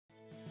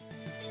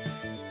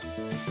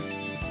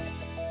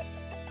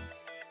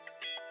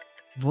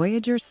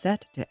Voyager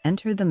set to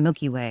enter the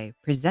Milky Way,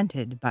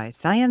 presented by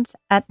Science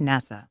at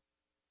NASA.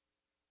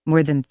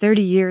 More than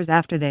 30 years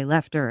after they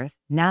left Earth,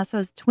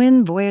 NASA's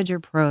twin Voyager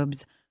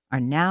probes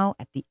are now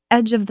at the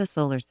edge of the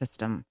solar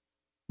system.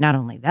 Not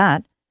only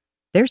that,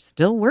 they're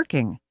still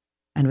working.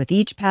 And with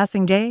each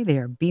passing day, they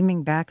are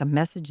beaming back a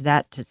message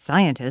that, to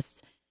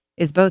scientists,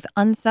 is both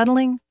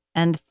unsettling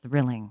and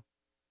thrilling.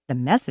 The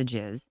message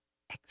is,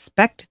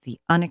 expect the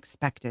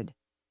unexpected.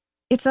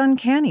 It's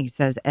uncanny,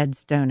 says Ed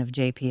Stone of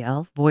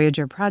JPL,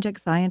 Voyager project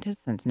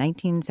scientist since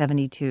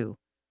 1972.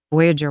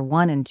 Voyager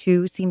 1 and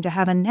 2 seem to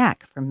have a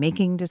knack for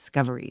making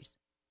discoveries.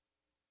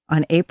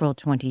 On April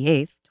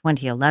 28,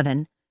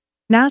 2011,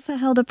 NASA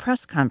held a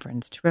press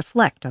conference to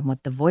reflect on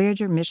what the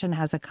Voyager mission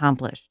has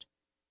accomplished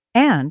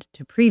and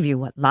to preview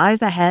what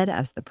lies ahead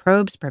as the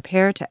probes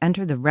prepare to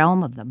enter the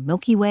realm of the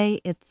Milky Way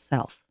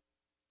itself.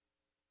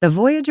 The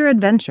Voyager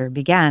adventure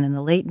began in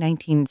the late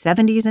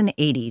 1970s and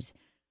 80s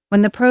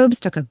when the probes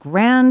took a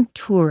grand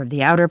tour of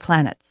the outer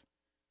planets.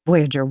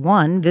 Voyager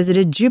 1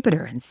 visited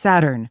Jupiter and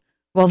Saturn,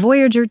 while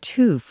Voyager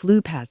 2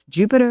 flew past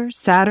Jupiter,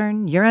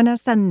 Saturn,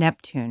 Uranus, and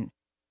Neptune.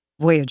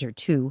 Voyager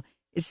 2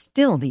 is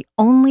still the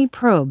only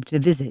probe to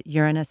visit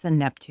Uranus and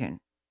Neptune.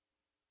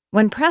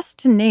 When pressed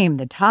to name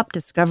the top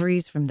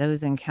discoveries from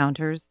those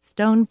encounters,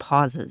 Stone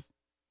pauses,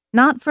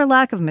 not for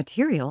lack of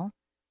material,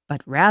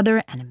 but rather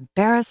an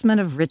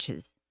embarrassment of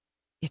riches.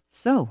 It's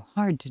so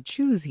hard to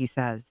choose, he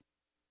says.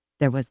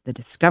 There was the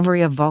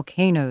discovery of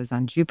volcanoes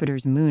on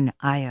Jupiter's moon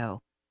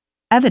Io,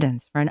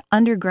 evidence for an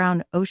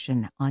underground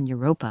ocean on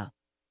Europa,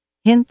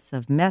 hints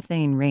of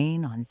methane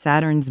rain on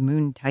Saturn's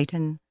moon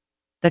Titan,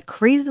 the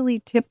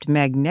crazily tipped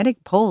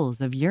magnetic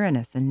poles of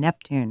Uranus and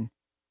Neptune,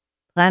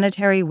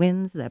 planetary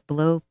winds that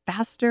blow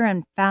faster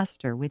and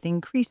faster with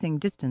increasing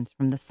distance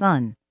from the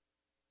sun.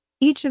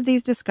 Each of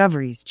these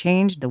discoveries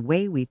changed the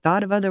way we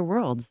thought of other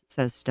worlds,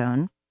 says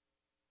Stone.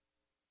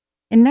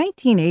 In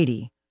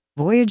 1980,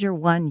 Voyager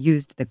 1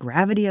 used the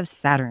gravity of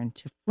Saturn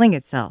to fling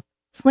itself,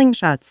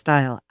 slingshot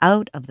style,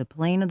 out of the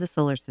plane of the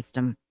solar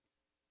system.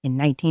 In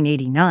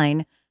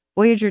 1989,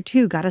 Voyager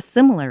 2 got a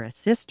similar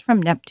assist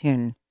from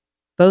Neptune.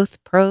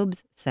 Both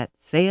probes set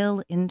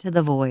sail into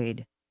the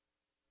void.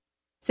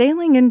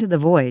 Sailing into the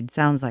void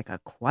sounds like a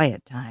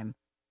quiet time,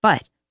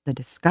 but the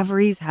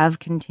discoveries have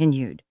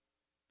continued.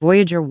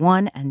 Voyager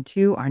 1 and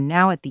 2 are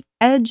now at the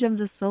edge of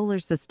the solar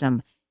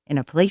system in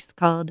a place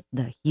called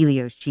the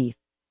heliosheath,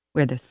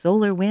 where the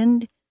solar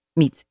wind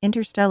meets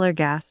interstellar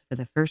gas for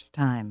the first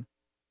time.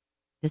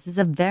 This is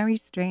a very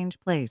strange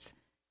place,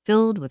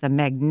 filled with a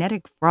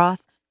magnetic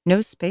froth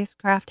no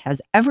spacecraft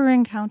has ever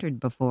encountered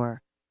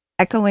before,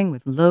 echoing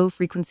with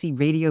low-frequency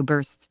radio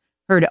bursts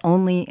heard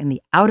only in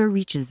the outer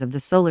reaches of the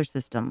solar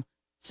system,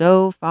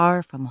 so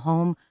far from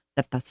home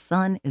that the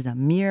sun is a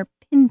mere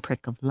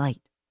pinprick of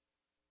light.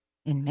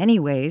 In many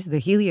ways,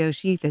 the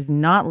heliosheath is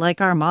not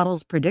like our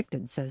models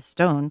predicted, says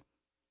Stone.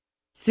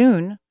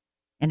 Soon,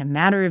 in a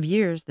matter of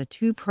years, the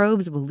two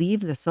probes will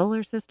leave the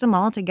solar system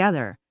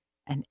altogether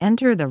and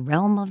enter the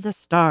realm of the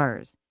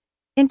stars,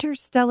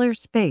 interstellar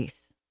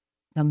space,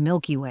 the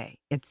Milky Way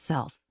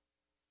itself.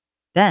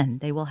 Then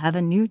they will have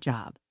a new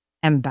job,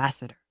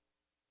 ambassador.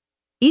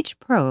 Each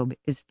probe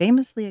is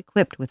famously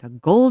equipped with a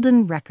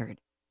golden record,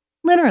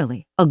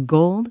 literally a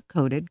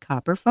gold-coated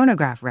copper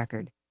phonograph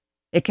record.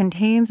 It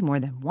contains more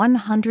than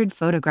 100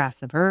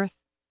 photographs of Earth,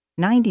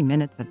 90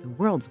 minutes of the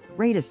world's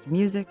greatest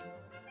music,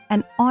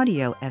 an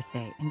audio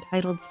essay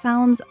entitled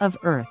Sounds of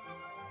Earth,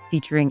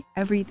 featuring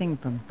everything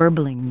from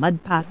burbling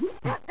mud pots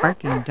to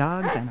barking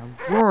dogs and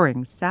a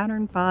roaring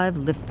Saturn V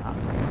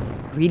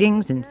liftoff,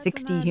 greetings in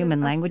 60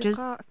 human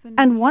languages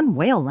and one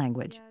whale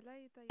language,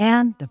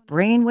 and the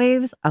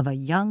brainwaves of a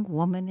young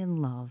woman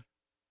in love.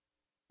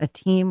 A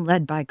team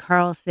led by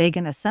Carl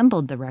Sagan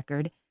assembled the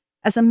record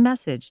as a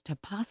message to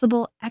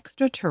possible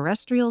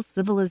extraterrestrial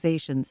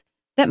civilizations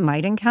that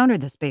might encounter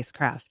the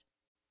spacecraft.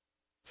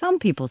 Some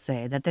people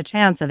say that the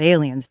chance of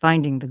aliens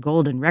finding the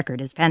golden record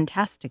is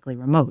fantastically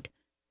remote.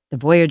 The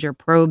Voyager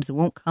probes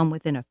won't come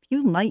within a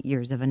few light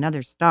years of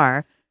another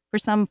star for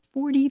some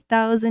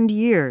 40,000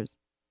 years.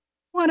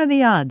 What are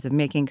the odds of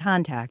making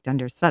contact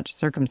under such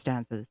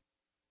circumstances?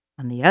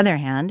 On the other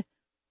hand,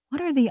 what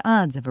are the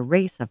odds of a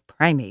race of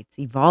primates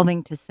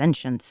evolving to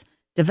sentience,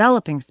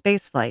 developing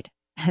spaceflight,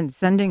 and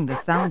sending the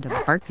sound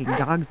of barking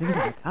dogs into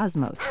the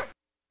cosmos?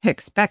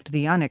 Expect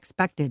the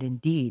unexpected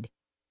indeed.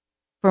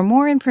 For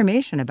more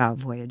information about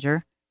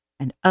Voyager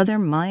and other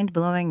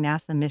mind-blowing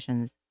NASA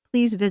missions,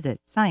 please visit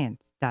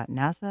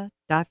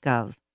science.nasa.gov.